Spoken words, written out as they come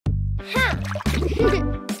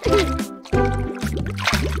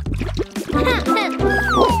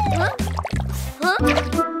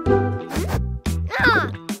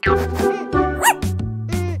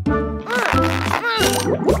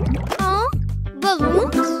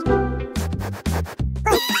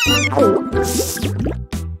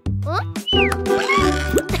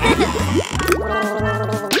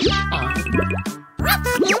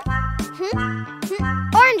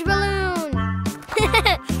Orange balloon.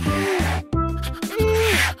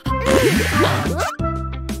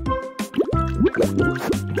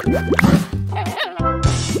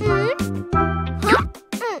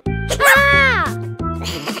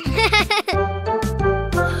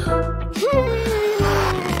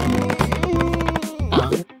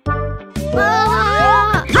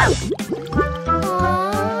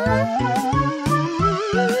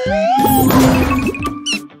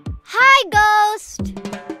 Hi, Ghost.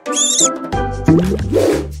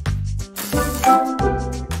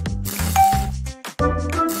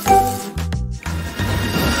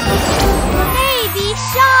 Baby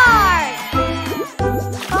shark.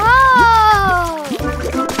 Oh.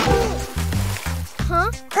 Huh?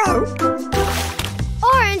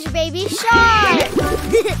 Orange baby shark.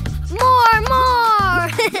 More.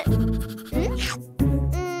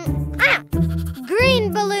 Green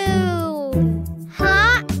balloon.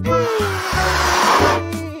 Huh?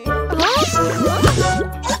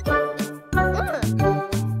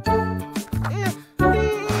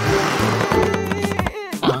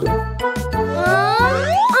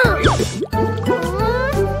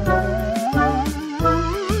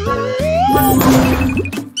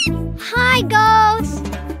 Hi, Ghost.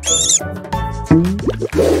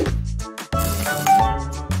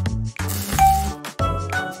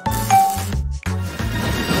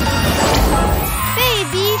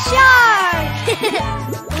 Baby shark.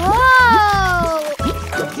 Whoa.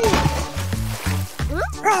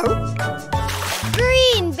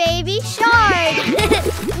 Green baby shark.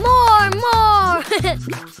 More.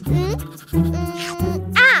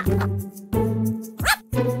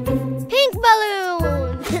 Pink balloon.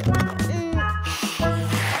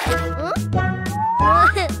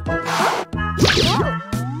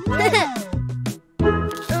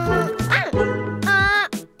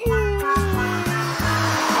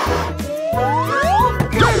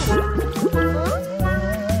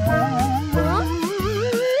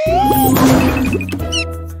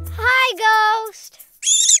 Hi, Ghost.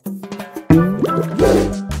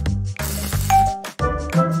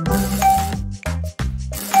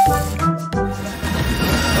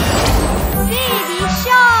 Baby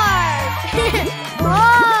shark.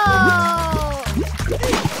 Whoa.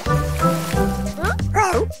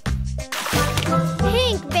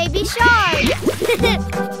 Pink baby shark.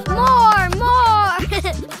 More.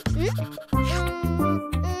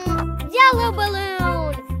 Yellow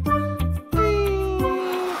balloon.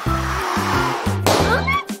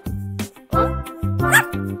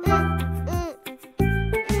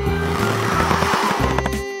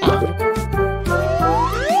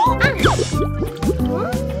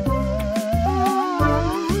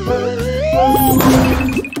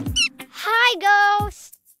 Hi,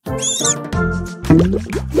 Ghost.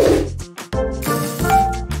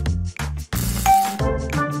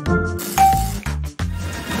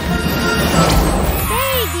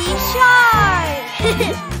 Baby shark.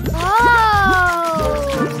 Oh.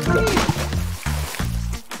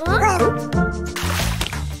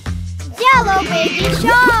 Yellow baby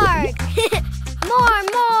shark. More.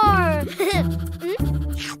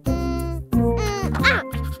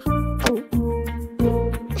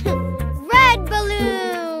 Red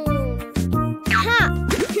balloon.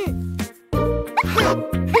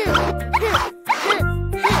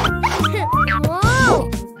 Whoa.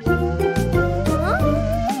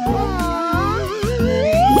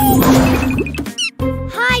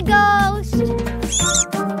 Hi, Ghost.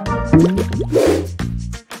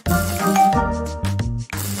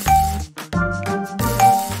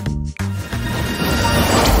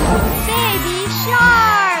 Baby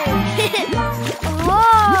shark.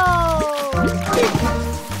 Whoa.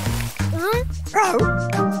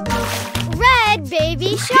 Red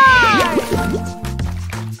baby shark.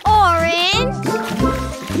 Orange.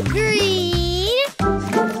 Green.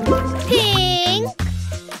 Pink.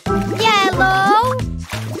 Yellow.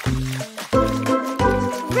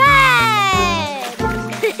 Red.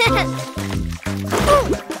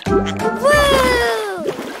 Woo!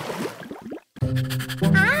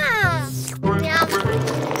 Yum.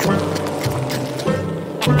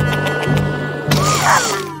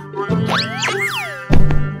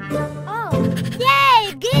 Oh, yay,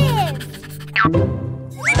 gift!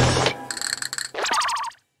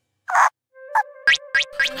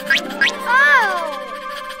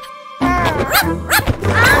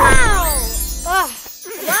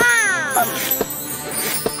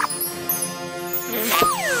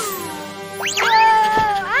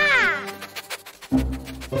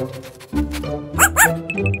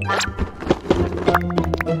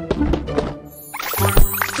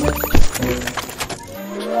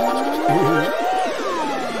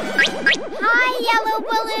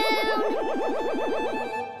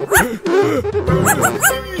 Whoa!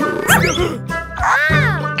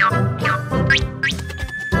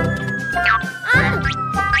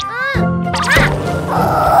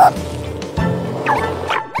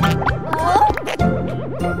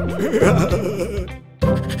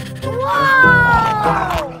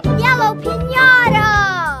 Yellow piñata!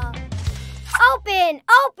 Open,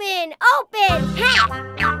 open, open! Hey!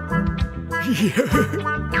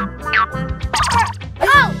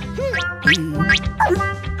 Oh!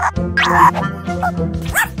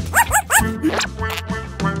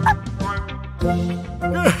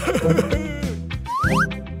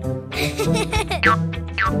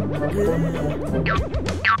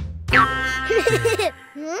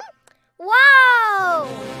 Wow!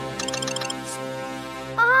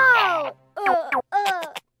 Oh!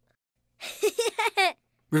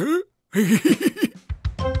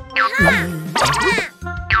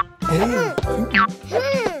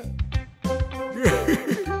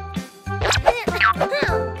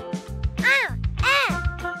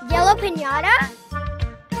 Yellow piñata?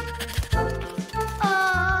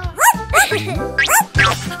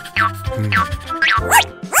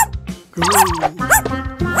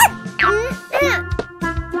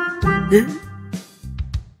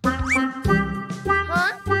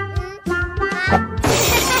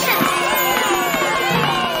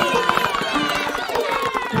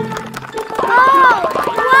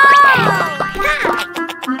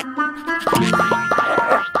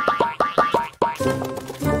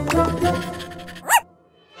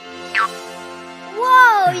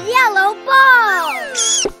 Whoa, yellow ball!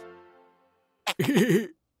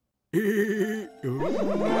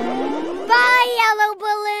 Bye, yellow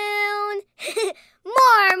balloon!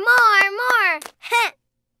 More!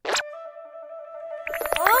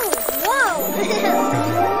 Oh, whoa!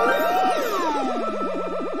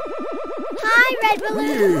 Hi, red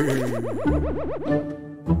balloon!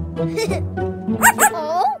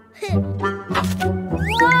 Oh?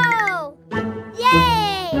 Whoa!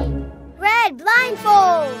 Yay! Red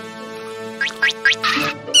blindfold!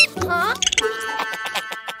 Huh?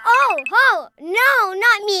 Oh, no,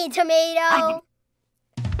 not me, tomato.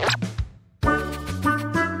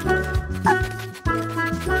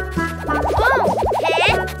 Oh,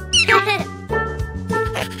 eh?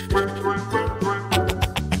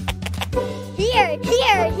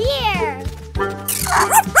 Here.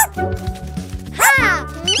 Ha!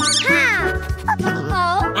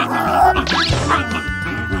 Oh.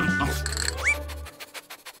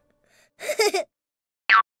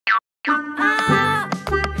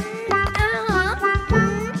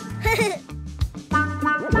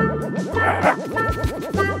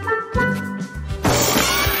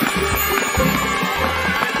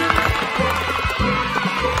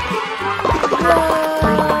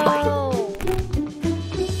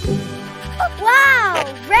 Wow!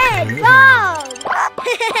 Red ball!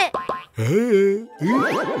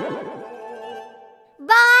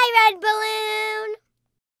 Bye, red balloon!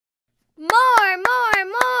 More!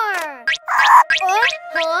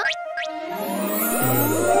 Huh?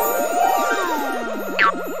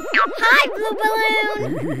 Hi, blue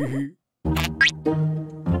balloon!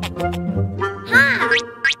 Hi!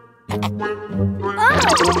 Oh!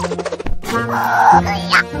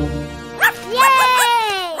 Yay!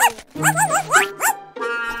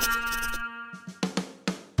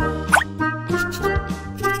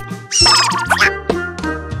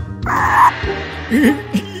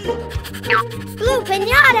 Blue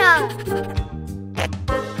piñata!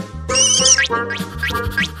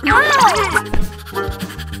 Oh!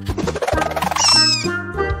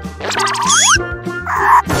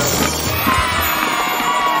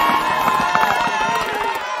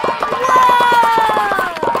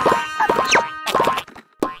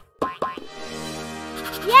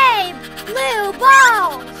 Yay! Blue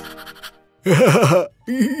balls!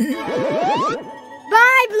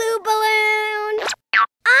 Bye, blue balloon!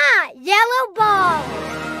 Yellow balls!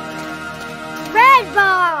 Red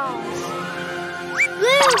balls!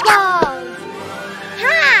 Blue balls!